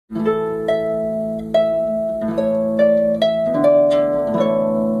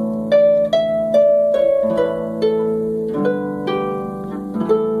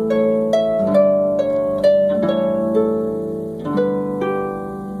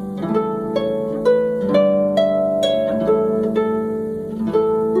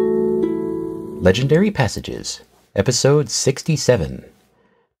Legendary Passages, Episode 67,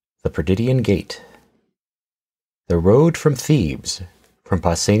 The Protidian Gate. The Road from Thebes, from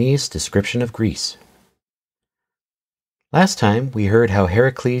Pausanias Description of Greece. Last time we heard how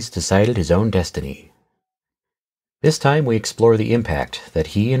Heracles decided his own destiny. This time we explore the impact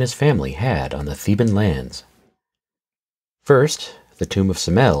that he and his family had on the Theban lands. First, the tomb of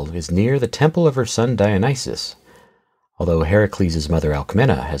Semele is near the temple of her son Dionysus, although Heracles' mother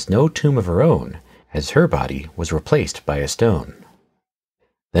Alcmena has no tomb of her own, as her body was replaced by a stone.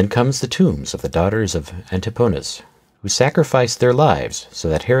 Then comes the tombs of the daughters of Antipoenus, who sacrificed their lives so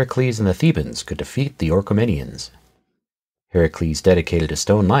that Heracles and the Thebans could defeat the Orchomenians. Heracles dedicated a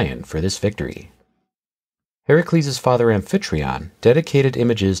stone lion for this victory. Heracles' father Amphitryon dedicated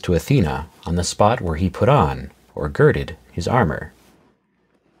images to Athena on the spot where he put on, or girded, his armor.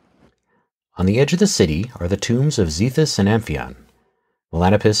 On the edge of the city are the tombs of Zethus and Amphion,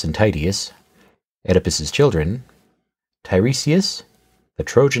 Melanippus and Tydeus, Oedipus's children, Teiresias, the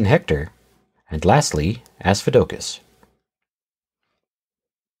Trojan Hector, and lastly, Asphodicus.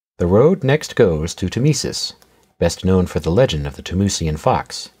 The road next goes to Dionysus, best known for the legend of the Timusian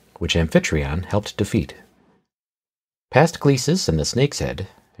fox, which Amphitryon helped defeat. Past Glesus and the Snake's Head,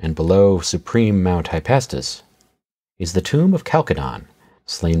 and below supreme Mount Hypastus, is the tomb of Chalcedon,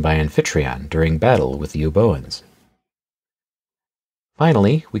 slain by Amphitryon during battle with the Euboeans.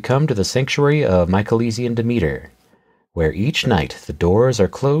 Finally, we come to the sanctuary of Mycalesian Demeter, where each night the doors are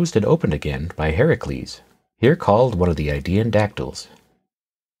closed and opened again by Heracles, here called one of the Idaean dactyls.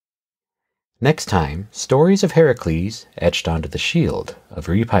 Next time, stories of Heracles etched onto the shield of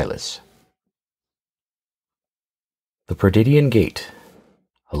Eurypylus. The Protidian Gate,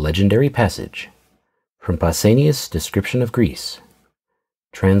 a legendary passage, from Pausanias Description of Greece,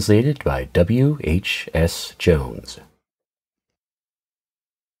 translated by W.H.S. Jones.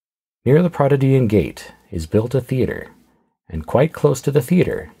 Near the Protidian Gate is built a theater, and quite close to the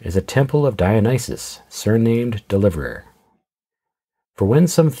theater is a temple of Dionysus, surnamed Deliverer. For when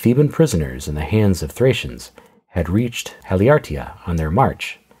some Theban prisoners in the hands of Thracians had reached Haliartia on their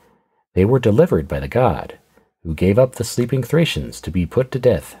march, they were delivered by the god, who gave up the sleeping Thracians to be put to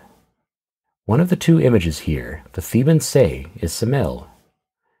death. One of the two images here, the Thebans say, is Semele.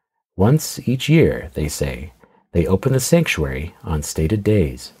 Once each year, they say, they open the sanctuary on stated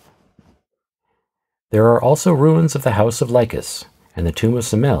days. There are also ruins of the house of Lycus and the tomb of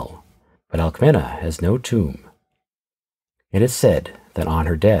Semele, but Alcmena has no tomb. It is said that on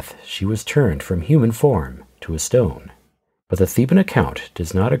her death she was turned from human form to a stone, but the Theban account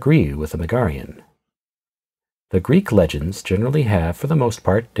does not agree with the Megarian. The Greek legends generally have, for the most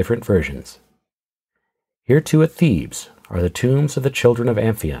part, different versions. Here too at Thebes are the tombs of the children of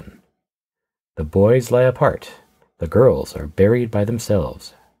Amphion. The boys lie apart, the girls are buried by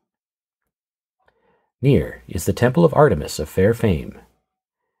themselves. Near is the temple of Artemis of fair fame.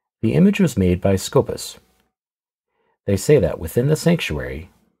 The image was made by Scopas. They say that within the sanctuary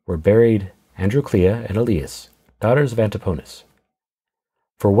were buried Androclea and Elias, daughters of Antipoenus.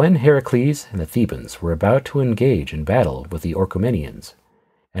 For when Heracles and the Thebans were about to engage in battle with the Orchomenians,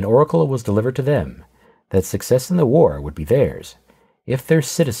 an oracle was delivered to them that success in the war would be theirs, if their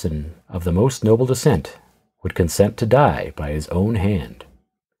citizen of the most noble descent would consent to die by his own hand.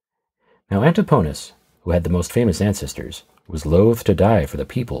 Now Antipoenus, who had the most famous ancestors, was loath to die for the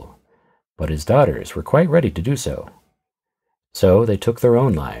people, but his daughters were quite ready to do so. So they took their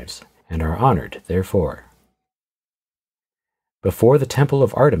own lives, and are honored therefore. Before the temple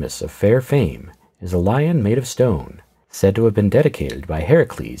of Artemis of fair fame is a lion made of stone, said to have been dedicated by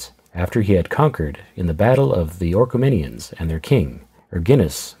Heracles after he had conquered in the battle of the Orchomenians and their king,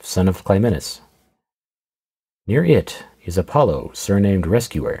 Erginus, son of Clymenus. Near it is Apollo, surnamed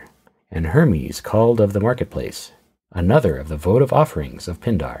Rescuer, and Hermes, called of the marketplace, another of the votive offerings of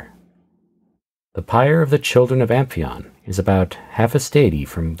Pindar. The pyre of the children of Amphion is about half a stadie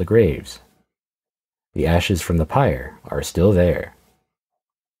from the graves. The ashes from the pyre are still there.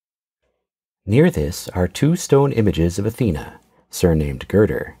 Near this are two stone images of Athena, surnamed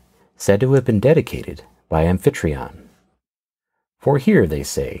Girder, said to have been dedicated by Amphitryon. For here, they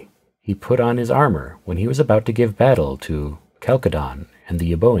say, he put on his armor when he was about to give battle to Chalcedon and the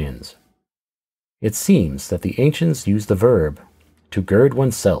Euboeans. It seems that the ancients used the verb to gird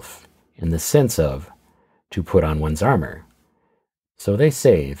oneself in the sense of to put on one's armor, So they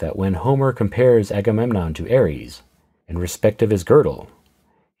say that when Homer compares Agamemnon to Ares, in respect of his girdle,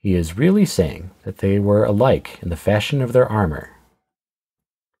 he is really saying that they were alike in the fashion of their armor.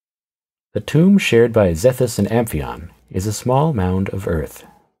 The tomb shared by Zethus and Amphion is a small mound of earth.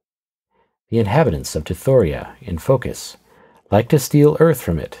 The inhabitants of Tithoria in Phocis like to steal earth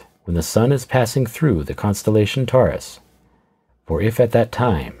from it when the sun is passing through the constellation Taurus, for if at that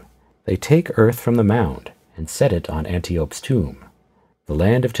time they take earth from the mound and set it on Antiope's tomb, the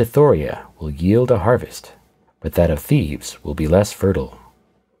land of Tithoria will yield a harvest, but that of Thebes will be less fertile.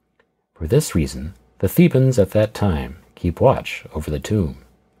 For this reason, the Thebans at that time keep watch over the tomb.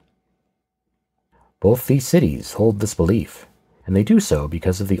 Both these cities hold this belief, and they do so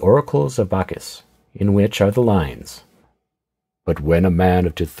because of the oracles of Bacchus, in which are the lines, "But when a man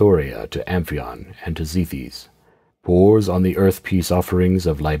of Tithoria to Amphion and to Zethus pours on the earth peace offerings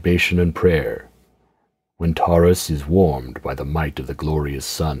of libation and prayer, when Taurus is warmed by the might of the glorious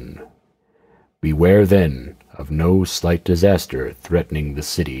sun, beware then of no slight disaster threatening the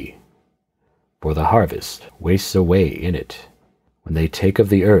city, for the harvest wastes away in it, when they take of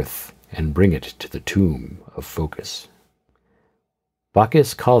the earth and bring it to the tomb of Phocis."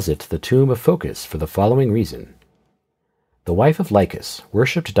 Bacchus calls it the tomb of Phocis for the following reason. The wife of Lycus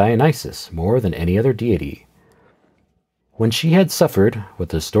worshipped Dionysus more than any other deity. When she had suffered what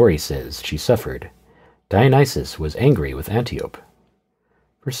the story says she suffered, Dionysus was angry with Antiope.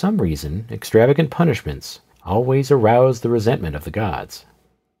 For some reason, extravagant punishments always aroused the resentment of the gods.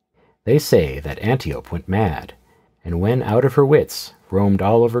 They say that Antiope went mad, and when out of her wits, roamed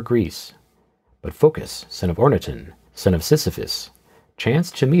all over Greece. But Phocis, son of Ornaton, son of Sisyphus,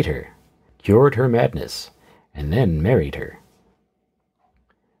 chanced to meet her, cured her madness, and then married her.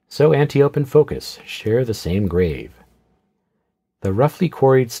 So Antiope and Phocis share the same grave. The roughly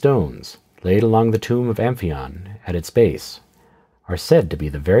quarried stones, laid along the tomb of Amphion at its base, are said to be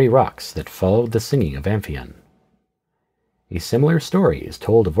the very rocks that followed the singing of Amphion. A similar story is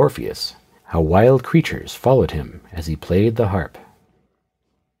told of Orpheus, how wild creatures followed him as he played the harp.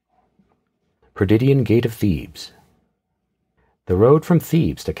 Protidian Gate of Thebes. The road from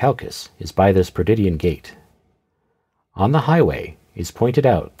Thebes to Chalcis is by this Protidian Gate. On the highway is pointed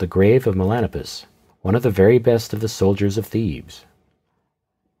out the grave of Melanippus, one of the very best of the soldiers of Thebes.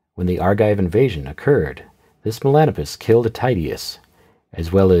 When the Argive invasion occurred, this Melanippus killed Tydeus, as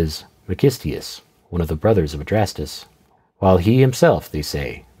well as Megistius, one of the brothers of Adrastus, while he himself, they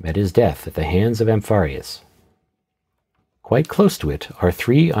say, met his death at the hands of Amphitryon. Quite close to it are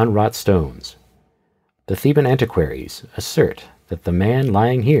 3 unwrought stones. The Theban antiquaries assert that the man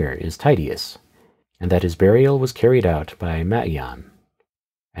lying here is Tydeus, and that his burial was carried out by Ma'ion.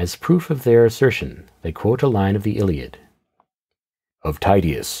 As proof of their assertion, they quote a line of the Iliad, "Of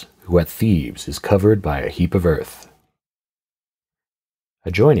Tydeus, who at Thebes is covered by a heap of earth."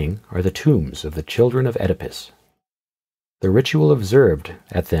 Adjoining are the tombs of the children of Oedipus. The ritual observed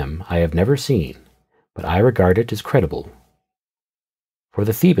at them I have never seen, but I regard it as credible. For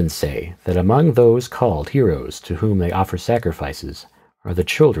the Thebans say that among those called heroes to whom they offer sacrifices are the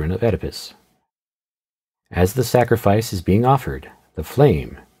children of Oedipus. As the sacrifice is being offered, the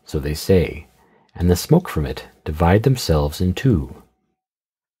flame, so they say, and the smoke from it divide themselves in 2.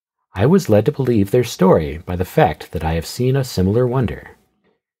 I was led to believe their story by the fact that I have seen a similar wonder.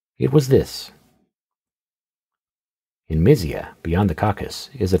 It was this. In Mysia, beyond the Caucasus,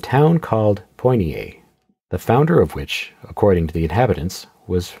 is a town called Poinie, the founder of which, according to the inhabitants,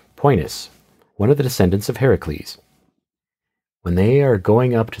 was Poenus, one of the descendants of Heracles. When they are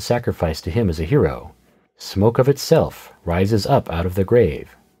going up to sacrifice to him as a hero, smoke of itself rises up out of the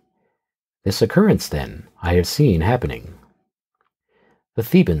grave. This occurrence, then, I have seen happening. The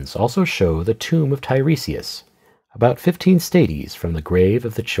Thebans also show the tomb of Teiresias, about 15 stadies from the grave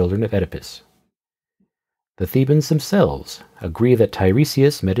of the children of Oedipus. The Thebans themselves agree that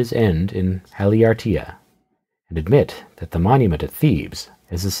Teiresias met his end in Haliartia, and admit that the monument at Thebes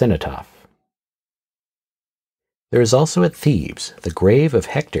is a cenotaph. There is also at Thebes the grave of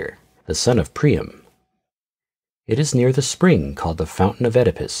Hector, the son of Priam. It is near the spring called the Fountain of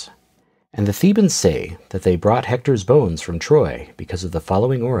Oedipus, and the Thebans say that they brought Hector's bones from Troy because of the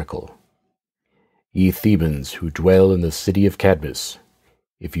following oracle. "Ye Thebans who dwell in the city of Cadmus,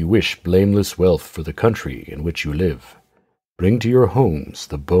 if you wish blameless wealth for the country in which you live, bring to your homes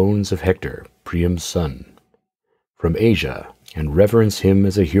the bones of Hector, Priam's son, from Asia, and reverence him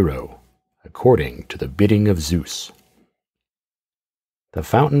as a hero, according to the bidding of Zeus." The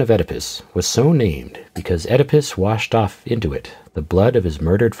Fountain of Oedipus was so named because Oedipus washed off into it the blood of his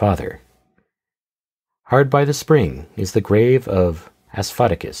murdered father. Hard by the spring is the grave of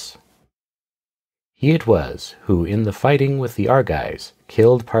Asphodicus. He it was who, in the fighting with the Argives,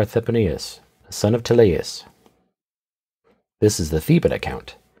 killed Parthenius, the son of Teiresias. This is the Theban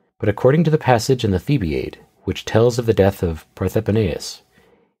account, but according to the passage in the Thebaid, which tells of the death of Parthenius,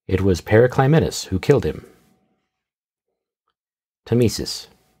 it was Heracles who killed him. Tmesis.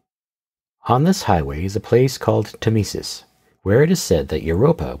 On this highway is a place called Tmesis, where it is said that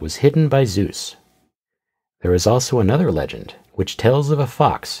Europa was hidden by Zeus. There is also another legend, which tells of a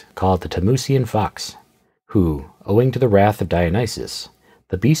fox called the Tmusian fox, who, owing to the wrath of Dionysus,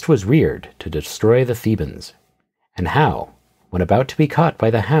 the beast was reared to destroy the Thebans, and how, when about to be caught by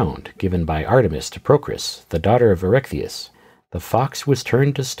the hound given by Artemis to Procris, the daughter of Erechtheus, the fox was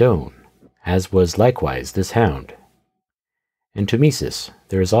turned to stone, as was likewise this hound. In Tmesis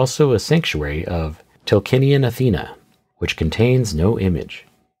there is also a sanctuary of Telchinian Athena, which contains no image.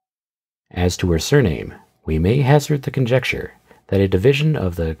 As to her surname, we may hazard the conjecture that a division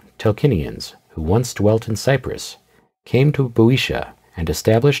of the Telchinians, who once dwelt in Cyprus, came to Boeotia and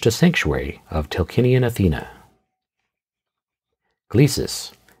established a sanctuary of Telchinian Athena.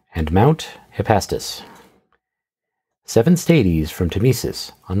 Glesis and Mount Hypastus. 7 stadies from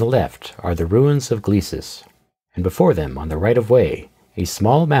Tmesis on the left are the ruins of Glesis, and before them on the right of way a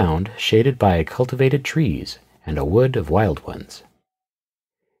small mound shaded by cultivated trees and a wood of wild ones.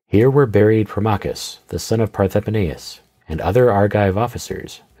 Here were buried Promachus, the son of Parthenius, and other Argive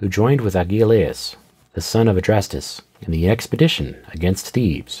officers who joined with Agelaus, the son of Adrastus, in the expedition against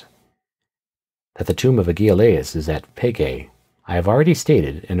Thebes. That the tomb of Agelaus is at Pegae, I have already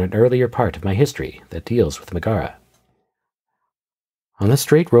stated in an earlier part of my history that deals with Megara. On the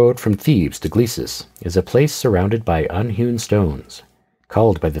straight road from Thebes to Glesis is a place surrounded by unhewn stones,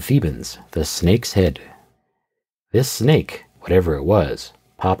 called by the Thebans the Snake's Head. This snake, whatever it was,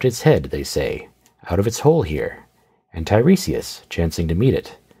 popped its head, they say, out of its hole here, and Teiresias, chancing to meet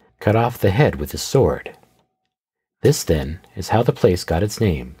it, cut off the head with his sword. This, then, is how the place got its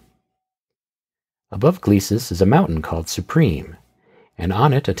name. Above Glesis is a mountain called Supreme, and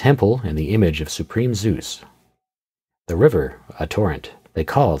on it a temple and the image of Supreme Zeus. The river, a torrent, they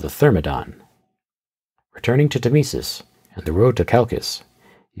call the Thermodon. Returning to Tmesis, and the road to Chalcis,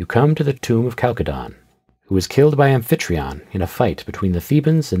 you come to the tomb of Chalcodon, who was killed by Amphitryon in a fight between the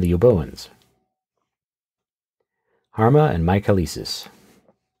Thebans and the Euboeans. Harma and Mycalesis.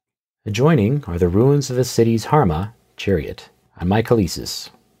 Adjoining are the ruins of the cities Harma, chariot, and Mycalesis.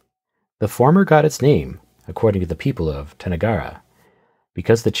 The former got its name, according to the people of Tanagara,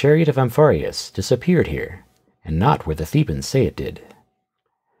 because the chariot of Ampharius disappeared here, and not where the Thebans say it did.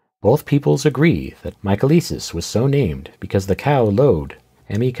 Both peoples agree that Mycalesis was so named because the cow lowed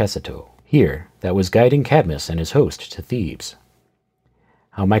Emi here that was guiding Cadmus and his host to Thebes.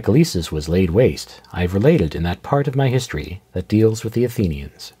 How Mycalesis was laid waste I have related in that part of my history that deals with the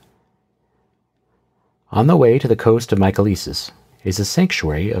Athenians. On the way to the coast of Mycalesis is a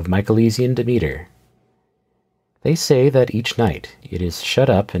sanctuary of Mycalesian Demeter. They say that each night it is shut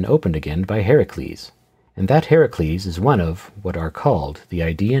up and opened again by Heracles, and that Heracles is one of what are called the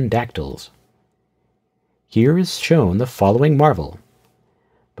Idaean dactyls. Here is shown the following marvel.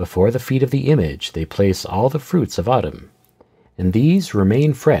 Before the feet of the image they place all the fruits of autumn, and these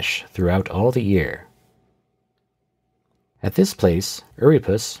remain fresh throughout all the year. At this place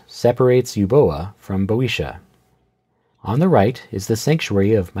Oedipus separates Euboea from Boeotia. On the right is the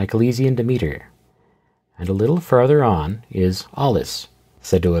sanctuary of Mycalesian Demeter, and a little farther on is Aulis,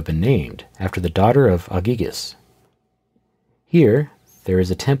 said to have been named after the daughter of Aegisthus. Here there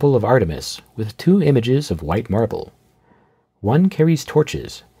is a temple of Artemis with 2 images of white marble. One carries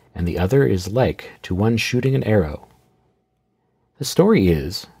torches, and the other is like to one shooting an arrow. The story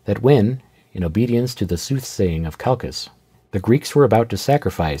is that when, in obedience to the soothsaying of Calchas, the Greeks were about to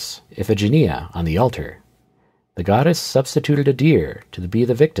sacrifice Iphigenia on the altar, the goddess substituted a deer to be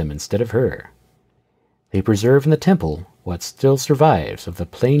the victim instead of her. They preserve in the temple what still survives of the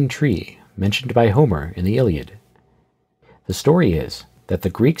plane tree mentioned by Homer in the Iliad. The story is that the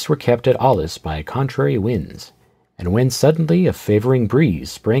Greeks were kept at Aulis by contrary winds, and when suddenly a favoring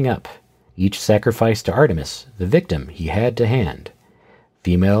breeze sprang up, each sacrificed to Artemis the victim he had to hand,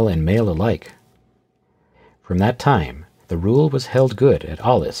 female and male alike. From that time, the rule was held good at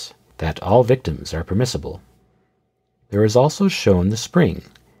Aulis that all victims are permissible. There is also shown the spring,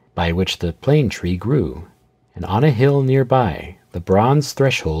 by which the plane tree grew, and on a hill nearby the bronze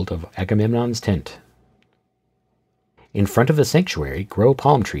threshold of Agamemnon's tent. In front of the sanctuary grow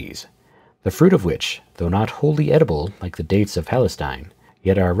palm trees, the fruit of which, though not wholly edible like the dates of Palestine,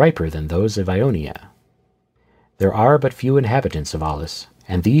 yet are riper than those of Ionia. There are but few inhabitants of Aulis,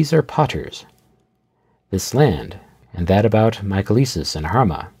 and these are potters. This land, and that about Mycalesis and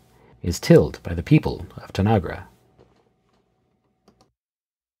Harma, is tilled by the people of Tanagra.